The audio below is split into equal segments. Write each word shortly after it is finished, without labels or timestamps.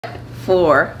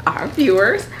For our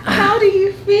viewers, how do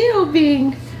you feel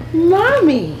being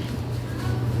mommy?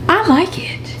 I like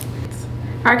it.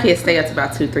 Our kids stay up to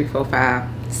about 2, 3, 4,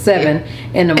 5, 7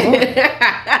 in the morning.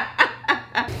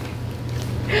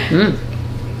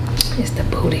 It's the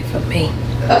booty for me.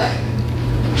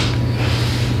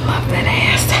 Love that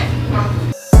ass.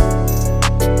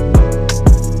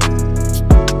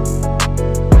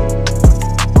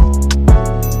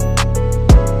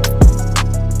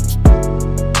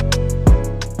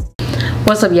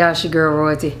 What's up, y'all? It's your girl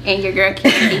Royalty and your girl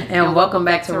Candy, and welcome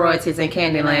back to Royalties in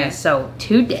Candyland. So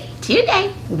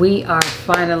today we are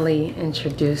finally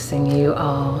introducing you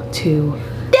all to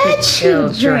the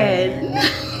children.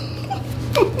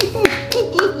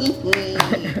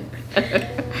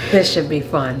 This should be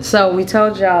fun. So we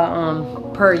told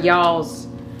y'all per y'all's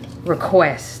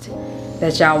request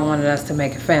that y'all wanted us to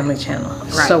make a family channel.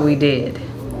 Right. So we did.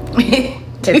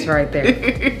 It's right there.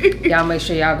 Y'all make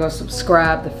sure y'all go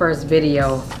subscribe. The first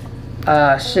video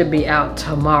should be out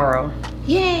tomorrow.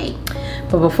 Yay!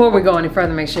 But before we go any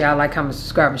further, make sure y'all like, comment,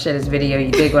 subscribe, and share this video. You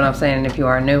dig what I'm saying? And if you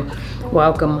are new,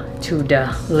 welcome to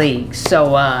the league.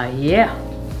 So yeah,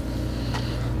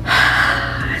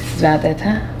 it's about that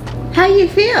time. How you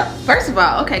feel? First of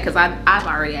all, okay, because I've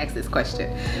already asked this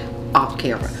question off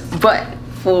camera, but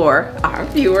for our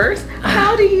viewers,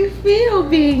 how do you feel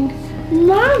being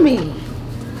mommy?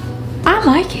 I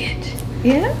like it.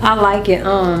 Yeah? I like it.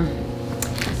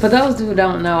 For those who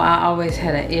don't know, I always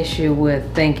had an issue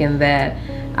with thinking that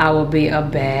I would be a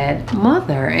bad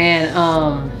mother.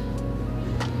 And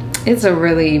it's a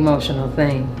really emotional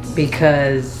thing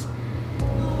because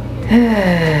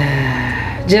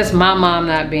just my mom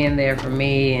not being there for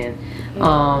me and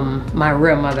my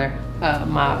real mother,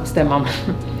 my stepmom,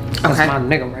 that's my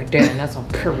nigga right there, and that's on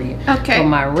period. Okay. But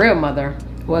my real mother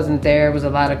wasn't there. It was a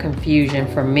lot of confusion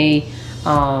for me.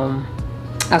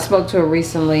 I spoke to her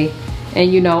recently,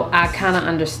 and you know, I kind of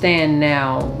understand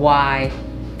now why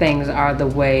things are the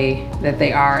way that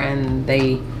they are and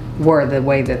they were the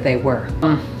way that they were.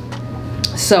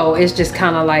 So it's just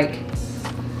kind of like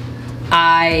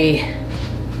I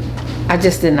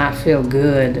just did not feel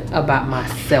good about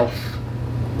myself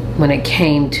when it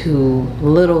came to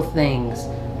little things,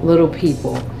 little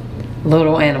people,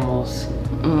 little animals.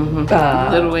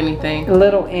 Little anything.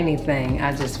 Little anything.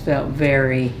 I just felt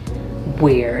very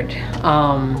weird.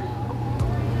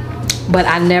 But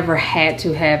I never had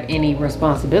to have any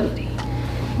responsibility.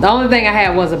 The only thing I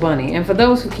had was a bunny. And for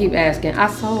those who keep asking,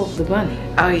 I sold the bunny.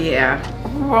 Oh yeah.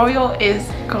 Royal is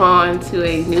gone to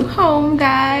a new home,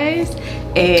 guys.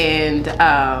 And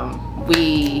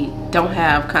we don't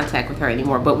have contact with her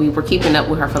anymore, but we were keeping up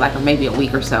with her for like maybe a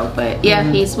week or so. But yeah,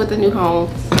 he's with a new home.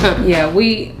 Yeah,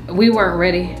 we weren't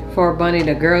ready for a bunny.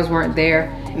 The girls weren't there.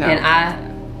 No. And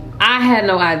I had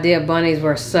no idea bunnies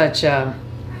were such a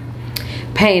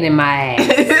pain in my ass.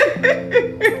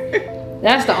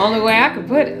 That's the only way I could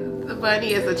put it. The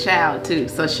bunny is a child too,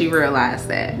 so she realized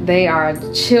that. They are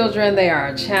children, they are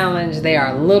a challenge, they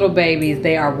are little babies,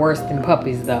 they are worse than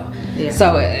puppies though. Yeah.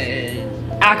 So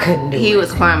I couldn't do it. He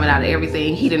was climbing out of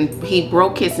everything. He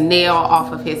broke his nail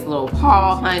off of his little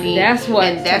paw, honey. That's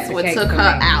what took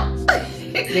her out.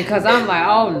 Because I'm like,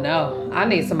 oh no, I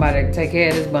need somebody to take care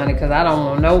of this bunny because I don't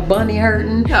want no bunny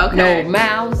hurting, no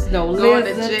mouse, no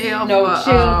lizard, no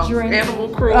children. Animal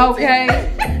cruelty. Okay,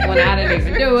 when I didn't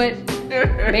even do it.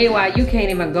 Meanwhile, you can't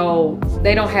even go.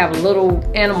 They don't have little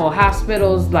animal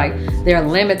hospitals. Like they're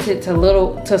limited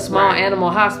to small animal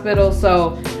hospitals.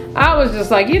 So I was just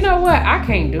like, you know what? I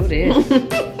can't do this.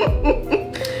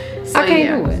 I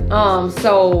can't do it.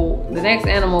 So the next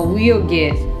animal we'll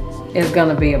get is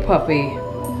gonna be a puppy.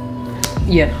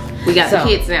 Yeah. We got the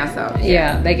kids now, so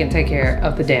yeah, they can take care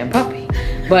of the damn puppy,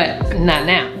 but not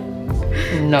now.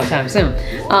 No time soon.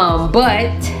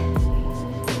 But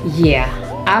yeah,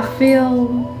 I feel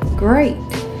great.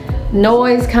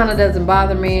 Noise kind of doesn't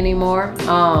bother me anymore.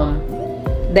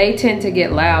 They tend to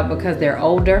get loud because they're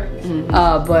older.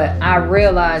 But I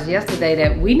realized yesterday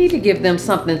that we need to give them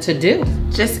something to do.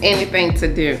 Just anything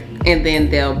to do, and then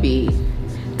they'll be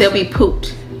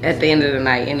pooped at the end of the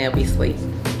night, and they'll be asleep.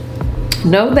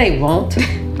 No, they won't.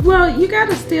 Well, you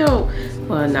gotta still.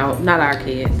 Well, no, not our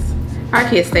kids. Our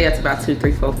kids stay up to about 2,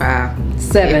 3, 4, 5,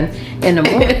 7 in the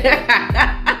morning.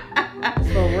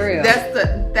 For real. That's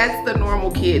the normal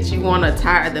kids. You want to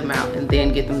tire them out and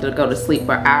then get them to go to sleep.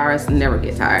 But ours never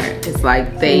get tired. It's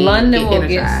like London will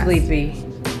get sleepy.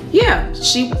 Yeah,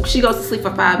 she goes to sleep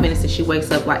for 5 minutes and she wakes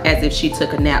up like as if she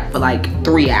took a nap for like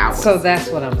 3 hours. So that's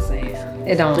what I'm saying.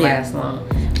 It don't last long.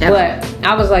 But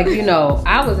I was like, you know,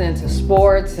 I was into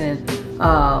sports and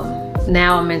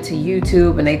now I'm into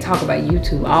YouTube, and they talk about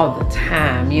YouTube all the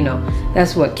time. You know,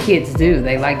 that's what kids do.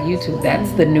 They like YouTube.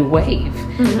 That's the new wave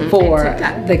for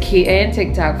the kid, and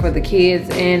TikTok for the kids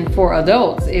and for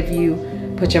adults if you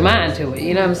put your mind to it.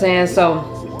 You know what I'm saying? So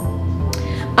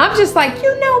I'm just like,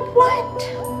 you know what?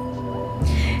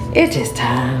 It is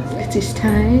time. It is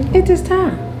time. It is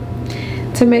time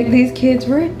to make these kids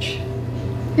rich.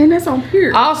 And that's on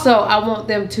period. Also, I want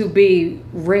them to be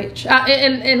rich.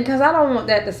 And because I don't want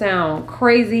that to sound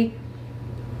crazy,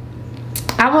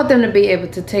 I want them to be able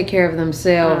to take care of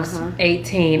themselves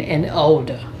 18 and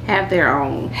older. Have their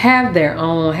own. Have their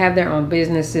own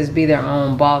businesses, be their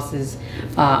own bosses,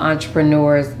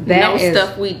 entrepreneurs. That is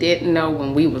stuff we didn't know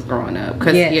when we was growing up.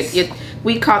 Because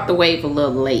we caught the wave a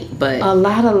little late, but a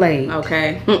lot of late.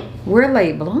 Okay. We're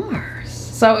late bloomers.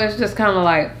 So it's just kind of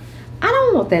like, I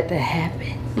don't want that to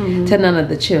happen to none of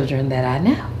the children that I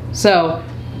know. So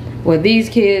with these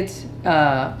kids,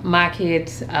 my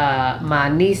kids, my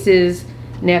nieces,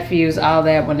 nephews, all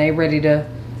that, when they ready to,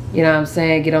 you know what I'm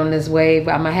saying, get on this wave,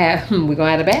 we're gonna have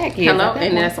a bad kid. Hello,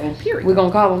 and that's on period. We're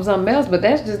gonna call them something else, but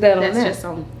that's just that on that. That's just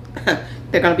on.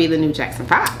 They're gonna be the new Jackson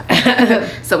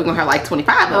 5. So we're gonna have like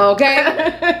 25 of them.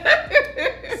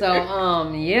 Okay.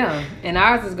 So yeah, and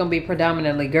ours is gonna be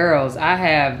predominantly girls. I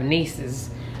have nieces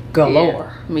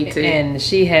galore. Yeah, me too. And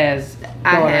she has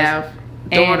I have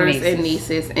daughters and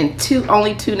nieces and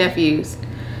only two nephews.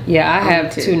 Yeah, I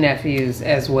have two nephews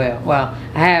as well. Well,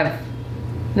 I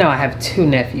have two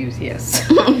nephews, yes.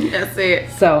 That's it.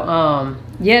 So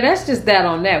yeah, that's just that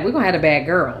on that. We're gonna have the bad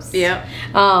girls. Yeah.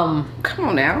 Come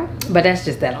on now. But that's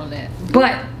just that on that.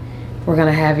 But we're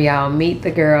gonna have y'all meet the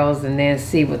girls and then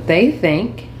see what they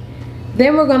think.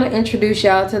 Then we're gonna introduce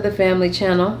y'all to the family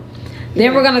channel.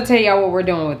 Then we're gonna tell y'all what we're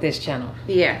doing with this channel.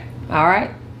 Yeah. All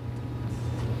right.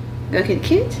 Go get the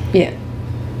kids. Yeah.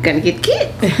 Gonna get the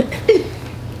kids.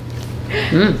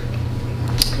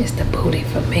 It's the booty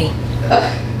for me.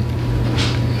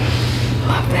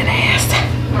 Love that ass.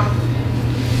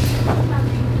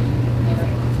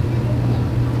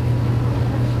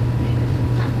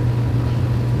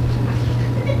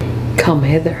 Come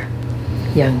hither,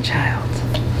 young child.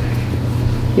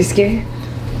 You scared?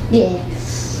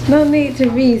 Yes. No need to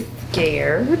be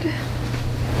scared.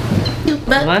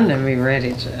 London be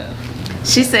ready, child.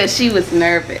 She said she was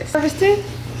nervous. Nervous too?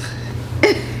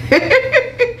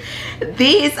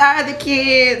 These are the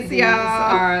kids, y'all. These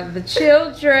are the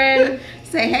children.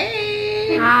 Say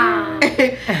hey.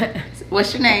 Hi.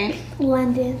 What's your name?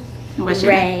 London. What's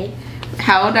your name?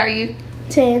 How old are you?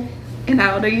 10. And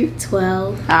how old are you?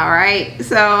 12. All right.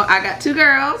 So I got two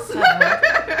girls.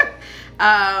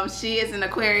 She is an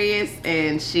Aquarius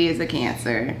and she is a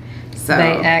Cancer. So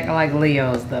They act like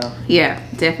Leos though. yeah,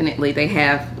 definitely. They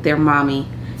have their mommy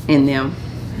in them.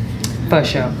 For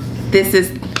sure. This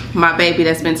is my baby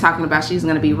that's been talking about she's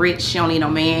gonna be rich. She don't need no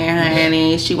man,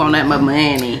 honey. She want nothing but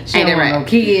money. She Ain't don't that want right? no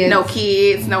kids. No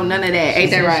kids, no none of that.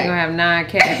 Ain't that right? She gonna have 9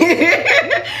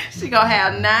 cats. She gonna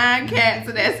have 9 cats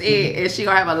and that's it. And she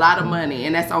gonna have a lot of money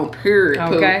and that's on period.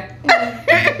 Okay.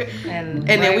 And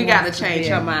then we gotta change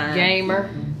her mind. Gamer.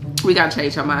 We gotta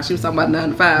change her mind. She was talking about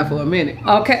 9 to 5 for a minute.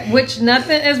 Okay, which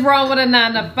nothing is wrong with a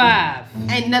 9 to 5.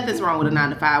 Ain't nothing's wrong with a 9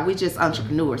 to 5. We just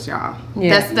entrepreneurs, y'all.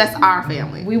 Yeah. That's our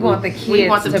family. We want the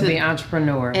kids to be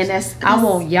entrepreneurs. And that's I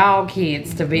want y'all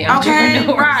kids to be entrepreneurs.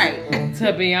 Okay, right.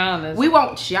 To be honest. We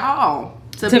want y'all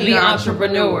to be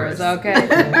entrepreneurs, okay?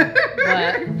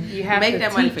 But you have make to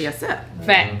that money for yourself.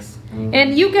 Facts.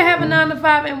 And you can have a 9 to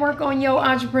 5 and work on your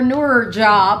entrepreneur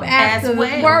job after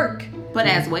well. work. But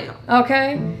as well.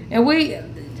 Okay? And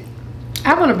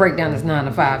I want to break down this 9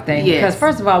 to 5 thing. Yes. Because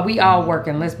first of all, we all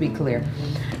working, let's be clear.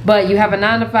 But you have a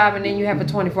 9 to 5 and then you have a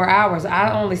 24 hours.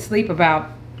 I only sleep about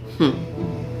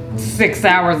 6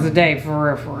 hours a day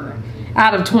for real.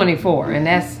 Out of 24. And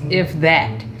that's if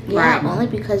that. Yeah, Right. only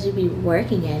because you be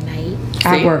working at night.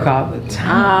 I work all the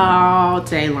time. All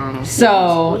day long.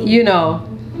 So, you know,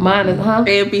 mine is,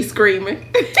 And be screaming.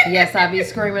 Yes, I be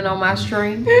screaming on my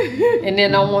stream. And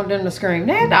then I want them to scream.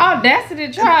 They had the audacity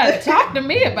to try to talk to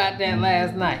me about that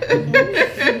last night.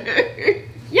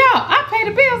 Yo, I pay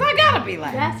the bills. I gotta be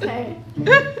like. That's her.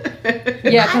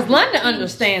 Yeah, because London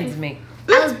understands me.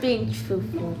 I was being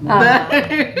truthful.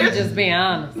 You just being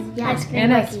honest. Yeah, I scream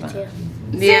And like that's you fine. too.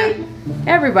 Yeah.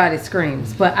 Everybody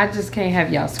screams, but I just can't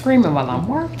have y'all screaming while I'm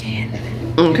working.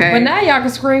 Okay. But now y'all can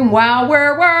scream while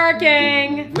we're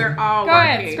working. We're all Go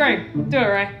working. ahead, scream. Do it,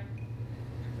 right?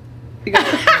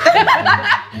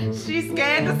 She's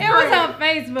scared to scream. It was her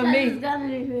face for It's me. gonna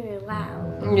be very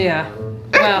loud. Yeah.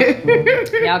 Well,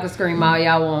 y'all can scream all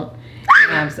y'all want.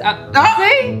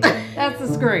 See? That's the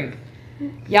scream.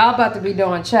 y'all about to be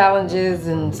doing challenges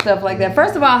and stuff like that.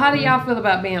 First of all, how do y'all feel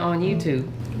about being on YouTube?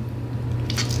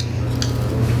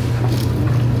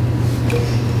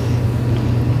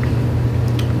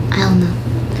 I don't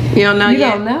know. You don't know You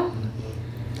yet? don't know?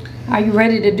 Are you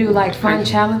ready to do like fun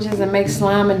challenges and make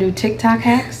slime and do TikTok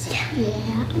hacks?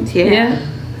 Yeah.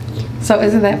 So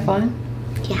isn't that fun?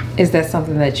 Yeah. Is that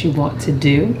something that you want to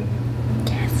do?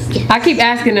 Yes. I keep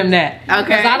asking them that. Okay.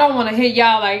 Because I don't want to hit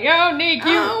y'all like, yo, Nick, I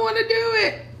you. don't want to do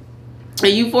it. Are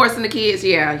you forcing the kids?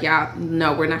 Yeah, y'all.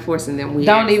 No, we're not forcing them. We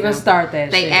Don't asked even them. start that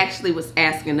They shit. actually was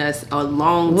asking us a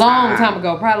long Long time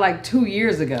ago, probably like 2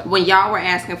 years ago. When y'all were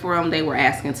asking for them, they were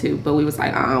asking too. But we was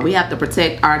like, we have to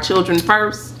protect our children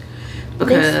first.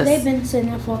 Because They've been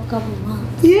sitting there for a couple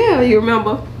months. yeah, you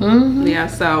remember? Mm-hmm. Yeah,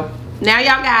 so now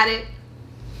y'all got it.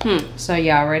 So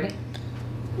y'all ready?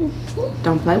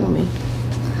 Don't play with me.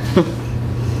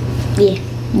 Yeah.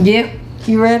 Yep.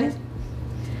 You ready?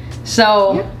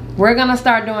 So Yep. we're gonna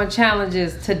start doing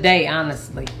challenges today,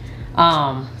 honestly.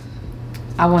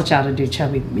 I want y'all to do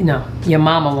chubby, your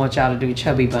mama wants y'all to do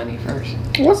chubby bunny first.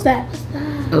 What's that?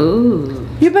 Ooh.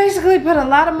 You basically put a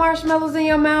lot of marshmallows in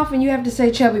your mouth and you have to say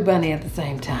chubby bunny at the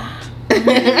same time.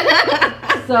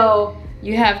 So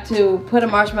you have to put a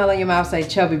marshmallow in your mouth, say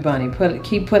chubby bunny.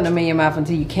 Keep putting them in your mouth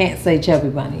until you can't say chubby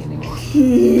bunny anymore.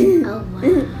 Oh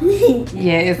wow.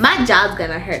 Yeah, it's My jaw's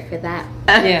gonna hurt for that.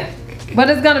 yeah. But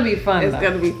it's gonna be fun It's though.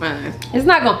 gonna be fun. It's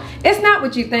not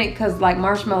what you think, because like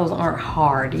marshmallows aren't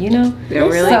hard, you know? They're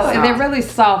really so soft. they're really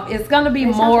soft. It's gonna be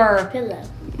more Pillow.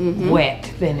 wet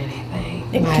than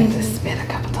anything. You might have to spit a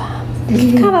couple times.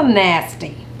 It's kind of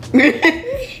nasty,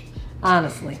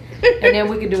 honestly. And then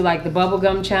we could do like the bubble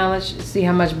gum challenge. See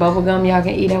how much bubble gum y'all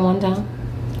can eat at one time,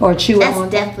 or chew at That's one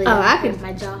time. definitely Oh, I gonna could- hurt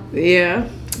my jaw. Yeah.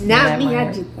 that Not me, might I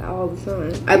hurt. do that all the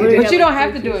time. But you don't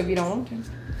have to do it if you don't want to.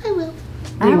 I will.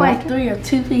 I have like 3 or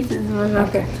 2 pieces in my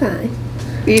mouth at a time.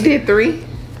 You did 3?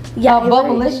 Yeah,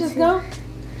 Bubblicious gum.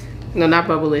 No, not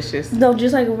Bubblicious. No,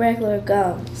 just like a regular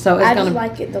gum. So it's I gonna just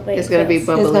like it the way It's gonna be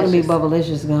feels. it's gonna be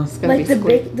Bubblicious. bubblicious gum. It's gonna Like be the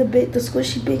square. the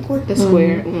squishy big one. The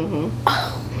square. Mm-hmm.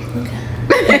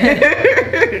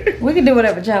 We can do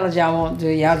whatever challenge y'all want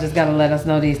to. Y'all just gotta let us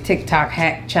know these TikTok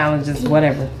hack challenges,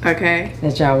 whatever Okay.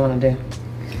 that y'all want to do.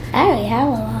 I already have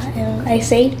a lot. And I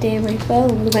saved it in my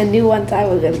phone because I knew one time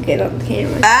I was gonna get on the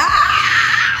camera.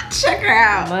 Ah! Check her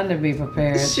out. Monday, be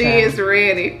prepared. She child. is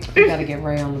ready. We gotta get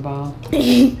Ray on the ball.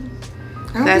 I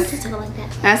don't That's- think to talk like that.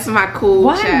 That's my cool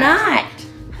Why child. not?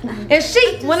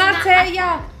 And when I tell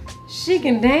y'all, she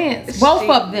can dance. Both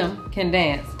of them can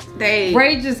dance. They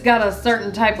Ray just got a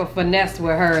certain type of finesse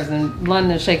with hers, and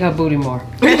London shake her booty more.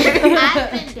 I've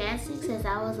been dancing since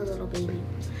I was a little baby.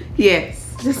 Yes.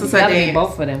 This is her Gotta be dance.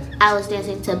 both of them. I was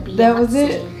dancing to Beyonce. That was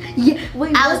it? Yeah,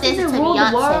 wait, I was dancing to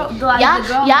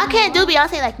Beyonce. Y'all can't do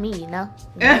Beyonce like me, you know?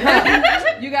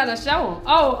 You gotta show them.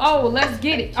 Oh, let's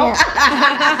get it. Oh.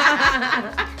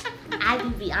 I do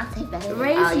Beyonce better than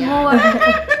Ray's all y'all.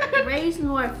 more, Ray's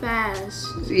more fast.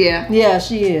 Yeah. Yeah,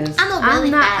 she is. I'm a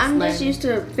really fast I'm learner. just used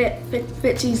to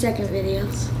 15-second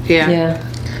videos. Yeah.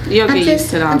 Yeah. You'll get used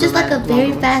to I'm just the like a long very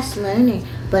ones. fast learner.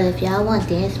 But if y'all want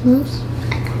dance moves,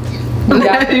 You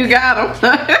got You got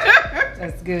them.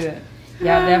 That's good.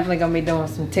 Y'all definitely gonna be doing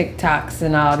some TikToks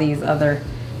and all these other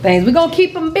things. We're gonna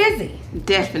keep them busy.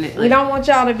 Definitely. We don't want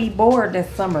y'all to be bored this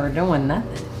summer doing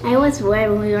nothing. I was bored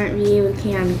when we weren't be able to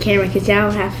be on the camera because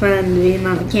y'all have fun being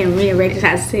on the camera. Me and Ray just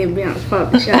had to sit and be on the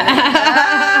phone. Shut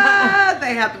up.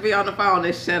 They have to be on the phone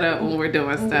and shut up when we're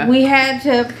doing stuff. We had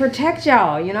to protect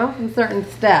y'all, from certain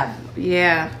stuff.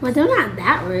 Yeah. But they're not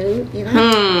that rude, you know?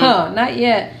 Huh, not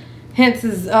yet. Hence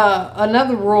is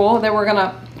another rule that we're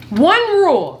gonna, one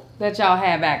rule that y'all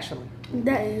have actually.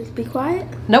 That is, be quiet.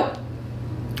 Nope.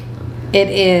 It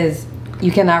is,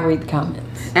 you cannot read the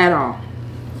comments. At all.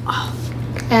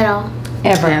 at all.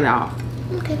 Ever. At all.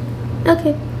 Okay.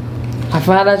 Okay. I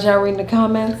found out y'all reading the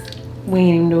comments. We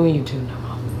ain't even doing YouTube no more.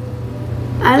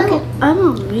 I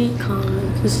don't read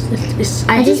comments.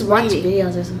 I just watch read it.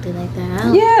 videos or something like that.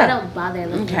 I Yeah. don't bother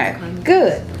looking Okay. at the comments.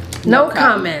 Good. No No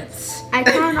comments. I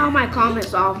turn all my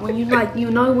comments off. When you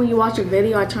when you watch a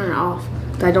video, I turn it off.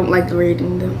 I don't like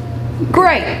reading them.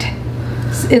 Great.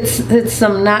 It's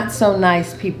some not so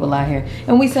nice people out here.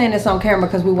 And we saying this on camera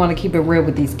because we want to keep it real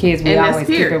with these kids. We And that's always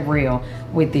keep here. it real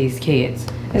with these kids.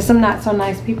 There's some not so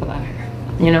nice people out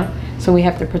here, So we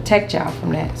have to protect y'all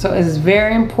from that. So it's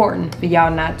very important for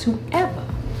y'all not to ever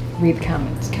read the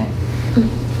comments, okay?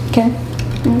 Okay?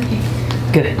 Okay.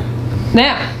 Good.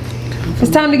 Now,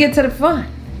 it's time to get to the fun.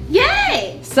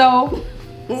 Yay! So,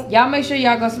 y'all make sure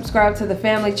y'all go subscribe to the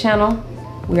family channel.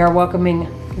 We are welcoming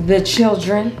the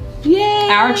children, Yay!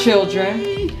 our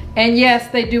children, And yes,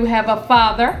 they do have a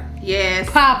father. Yes.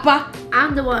 Papa.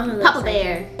 I'm the one who looks Papa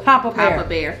Bear. Papa Bear. Papa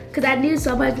Bear. Because I knew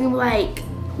somebody was like,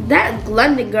 that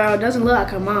London girl doesn't look like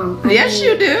her mom. Yes,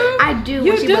 you do. I do.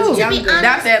 You when she do. was To be younger. honest,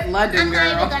 Not that London I'm girl.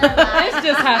 not even gonna lie. That's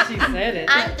just how she said it.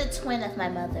 I'm the twin of my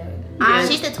mother. Yes.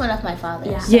 She's the twin of my father.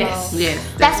 Yeah. So Yes.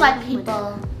 Yes. That's why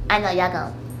people, I know y'all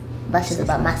gonna bust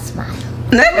about my smile.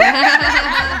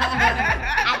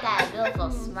 I got a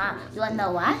beautiful smile. You wanna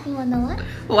know why? You wanna know why?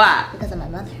 Why? Because of my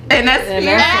mother. And that's And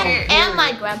period. that's And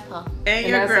my grandpa. And And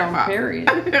your that's on grandpa.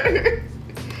 period.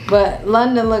 But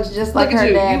London looks just like Look at her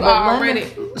you. dad. You But already.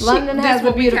 London this has a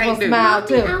what we beautiful can't do. smile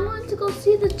too. I want to go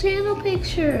see the channel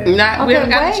picture. Not, we Okay, haven't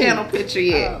got wait. the channel picture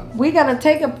yet. We gotta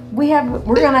take a. We're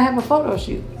gonna have a photo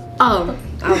shoot. I'm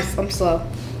slow.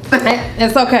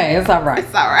 It's okay. It's all right.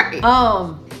 It's all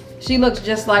right. She looks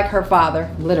just like her father,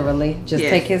 literally. Just Yes.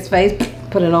 take his face,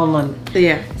 put it on London.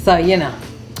 Yeah. So you know,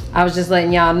 I was just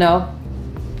letting y'all know.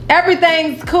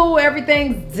 Everything's cool.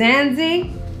 Everything's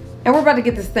dandy, and we're about to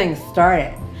get this thing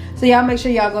started. So y'all make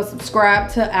sure y'all go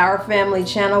subscribe to our family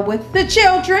channel with the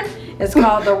children. It's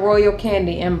called the Royal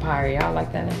Candy Empire. Y'all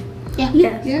like that name?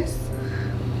 Yes. Yes.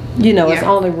 You know, it's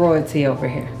Yeah. only royalty over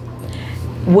here.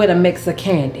 With a mix of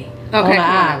candy. On Okay, an come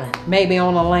on. island. Maybe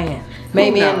on a land.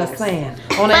 Maybe in the knows? sand.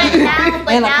 On But now,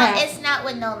 in a now castle. it's not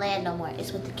with no land no more.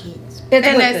 It's with the kids. It's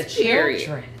And with that's the period.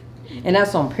 children. And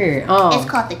that's on period. It's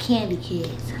called the Candy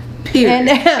Kids. Period. And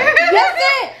that's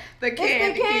it. The It's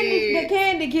candy, the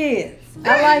candy kids.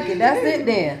 I like it. That's it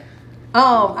then. I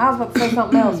was about to say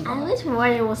something else. I wish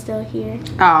Morgan was still here.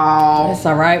 Oh. It's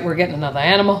all right. We're getting another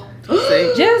animal.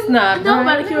 See, Just not Nobody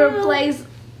right can now. replace.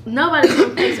 Nobody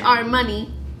can replace our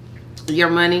money. your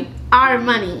money. Our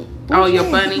money. Oh, your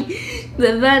bunny.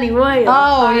 The Bunny Royal.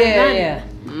 Oh Our yeah, bunny. yeah.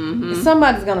 Mm-hmm.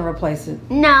 Somebody's gonna replace it.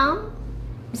 No,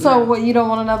 So what? You don't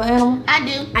want another animal? I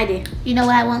do. I did. You know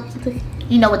what I want?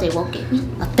 You know what they won't get me?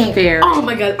 A ferret. Fair. Oh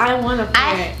my god, I want a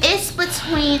ferret. It's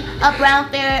between a brown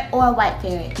ferret or a white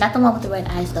ferret. Not the one with the red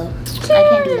eyes though. I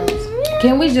can't do those.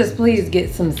 Can we just please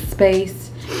get some space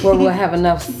where we'll have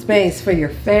enough space for your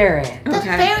ferret? The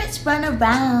Okay. ferrets run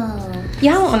around.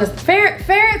 Y'all don't understand.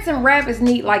 Ferrets and rabbits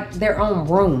need like their own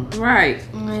room. Right.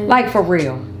 Like for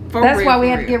real. For That's real, why we for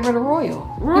had to real. get rid of Royal.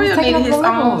 He was Royal taking needed up his the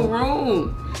living own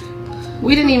room. room.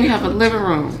 We didn't even have a living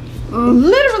room.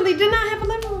 Literally did not have a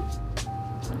living room.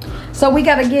 So we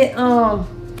gotta get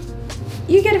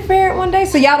you get a ferret one day.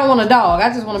 So y'all don't want a dog. I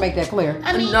just want to make that clear.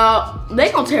 I mean, No,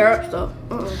 they gonna tear up stuff.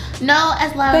 no,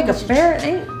 as long Think a as ferret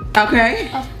ain't. Okay.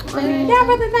 a ferret. Y'all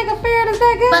really think a ferret is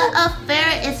that good? But a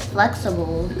ferret is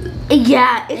flexible.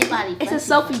 Yeah, They body it's a flexible.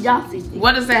 Sophie Jossie thing.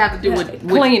 What does that have to do with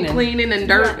Cleaning. and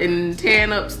dirt and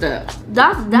tearing up stuff?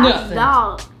 That's Nothing.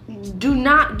 dog. Do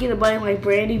not get a bunny like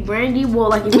Brandy. Brandy will,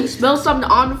 like, if you spill something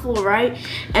on the floor, right?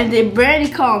 And then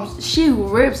Brandy comes, she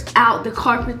rips out the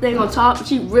carpet thing on top.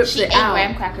 She rips She it ate out.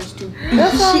 graham crackers too.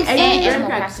 That's what She I'm ate saying. graham animal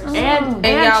crackers. crackers. And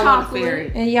And y'all want a chocolate.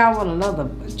 ferret. And y'all want another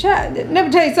child. Let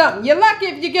me tell you something. You're lucky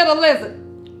if you get a lizard.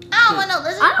 I don't want no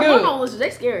lizard. I don't Good. want no lizards. They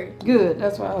scary. Good.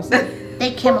 That's what I was saying.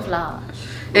 They camouflage.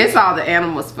 It's all the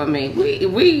animals for me.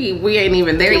 We ain't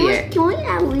even there yet. Can we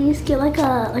at least get like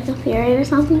a ferret or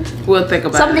something? We'll think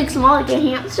about Something it. small like a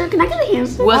hamster. Can I get a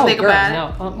hamster? We'll Oh, think girl, about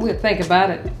it. no. We'll think about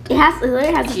it. It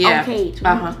literally has its Yeah. own cage.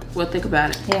 Uh-huh. We'll think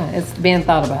about it. Yeah, it's being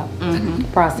thought about.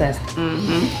 Processed.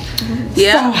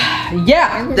 Yeah. So,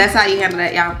 yeah. That's how you handle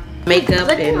that, y'all. Makeup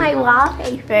Look at and my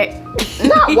wallpaper.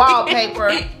 not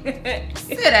wallpaper.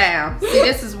 Sit down. See,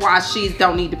 this is why she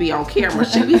don't need to be on camera.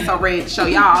 She be so ready to show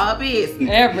y'all her business.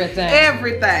 Everything.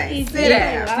 Everything. Sit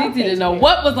down. Titi didn't know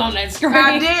what was on that screen.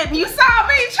 I didn't. You saw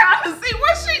me trying to see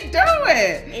what she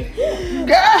doing.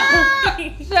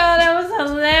 Girl. So that was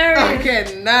hilarious. I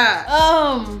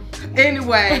cannot.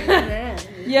 Anyway.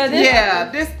 Yeah,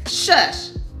 This shush.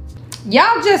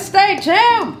 y'all just stay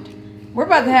tuned. We're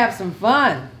about to have some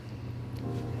fun.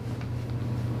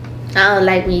 I don't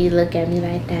like when you look at me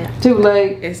like that. Too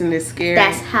late. Isn't it scary?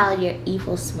 That's how your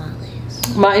evil smile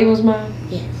is. My evil smile.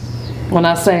 Yes. When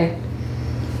I say,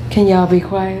 can y'all be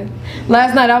quiet?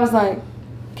 Last night I was like,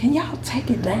 can y'all take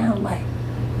it down? Like,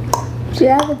 She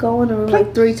had to go in the room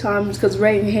like 3 times because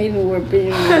Ray and Hayden were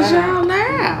being Cause loud. y'all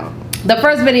loud. the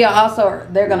first video also,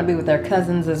 they're going to be with their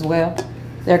cousins as well.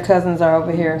 Their cousins are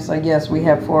over here. So yes, we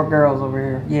have 4 girls over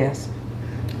here. Yes.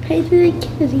 Hey to the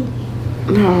kitty.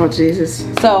 Oh Jesus.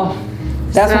 So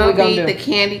that's what we're going to the do.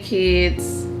 Candy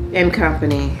Kids and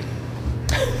Company.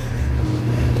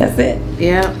 That's it.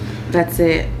 Yep. That's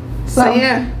it. So- So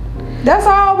yeah. That's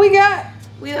all we got.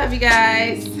 We love you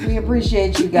guys. We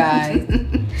appreciate you guys.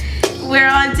 We're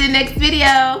on to the next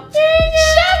video.